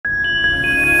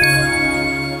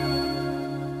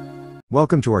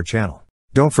Welcome to our channel.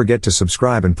 Don't forget to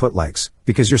subscribe and put likes,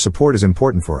 because your support is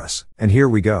important for us. And here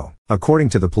we go. According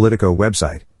to the Politico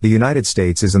website, the United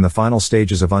States is in the final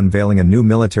stages of unveiling a new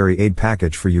military aid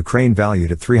package for Ukraine valued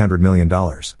at $300 million.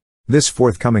 This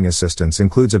forthcoming assistance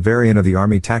includes a variant of the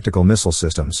Army Tactical Missile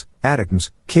Systems,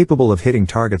 ATACMS, capable of hitting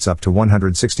targets up to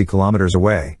 160 kilometers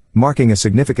away, marking a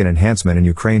significant enhancement in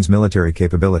Ukraine's military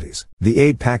capabilities. The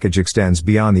aid package extends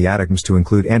beyond the ATACMS to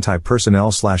include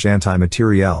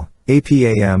anti-personnel/anti-materiel,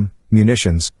 ATACMS,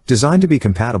 munitions, designed to be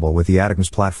compatible with the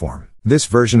ATACMS platform. This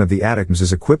version of the ATACMS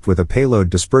is equipped with a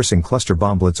payload-dispersing cluster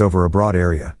bomblets over a broad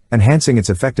area, enhancing its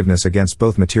effectiveness against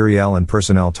both materiel and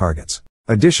personnel targets.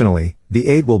 Additionally, the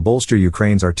aid will bolster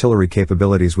Ukraine's artillery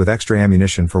capabilities with extra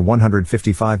ammunition for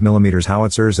 155mm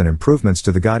howitzers and improvements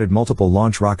to the Guided Multiple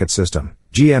Launch Rocket System,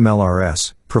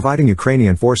 GMLRS, providing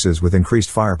Ukrainian forces with increased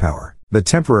firepower. The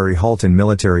temporary halt in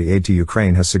military aid to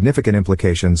Ukraine has significant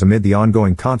implications amid the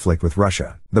ongoing conflict with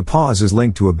Russia. The pause is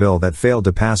linked to a bill that failed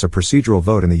to pass a procedural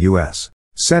vote in the U.S.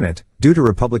 Senate, due to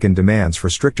Republican demands for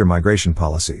stricter migration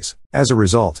policies. As a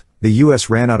result, the U.S.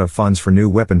 ran out of funds for new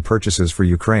weapon purchases for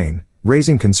Ukraine,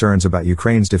 raising concerns about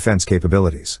Ukraine's defense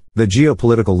capabilities. The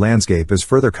geopolitical landscape is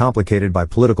further complicated by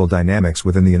political dynamics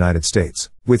within the United States.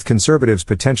 With conservatives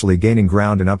potentially gaining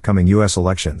ground in upcoming U.S.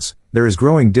 elections, there is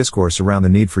growing discourse around the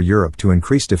need for Europe to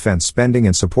increase defense spending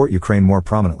and support Ukraine more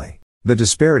prominently. The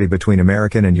disparity between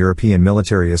American and European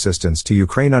military assistance to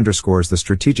Ukraine underscores the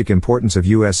strategic importance of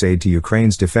U.S. aid to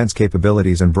Ukraine's defense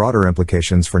capabilities and broader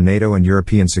implications for NATO and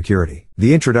European security.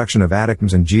 The introduction of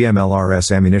ATACMS and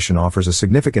GMLRS ammunition offers a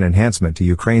significant enhancement to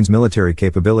Ukraine's military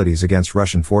capabilities against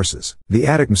Russian forces. The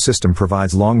ATACMS system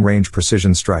provides long-range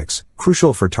precision strikes,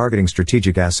 crucial for targeting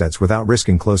strategic assets without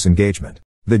risking close engagement.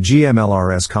 The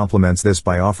GMLRS complements this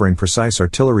by offering precise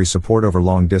artillery support over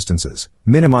long distances,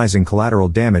 minimizing collateral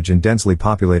damage in densely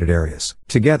populated areas.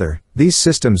 Together, these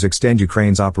systems extend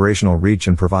Ukraine's operational reach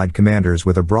and provide commanders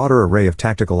with a broader array of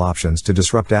tactical options to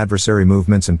disrupt adversary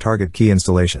movements and target key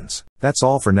installations. That's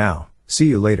all for now. See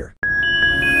you later.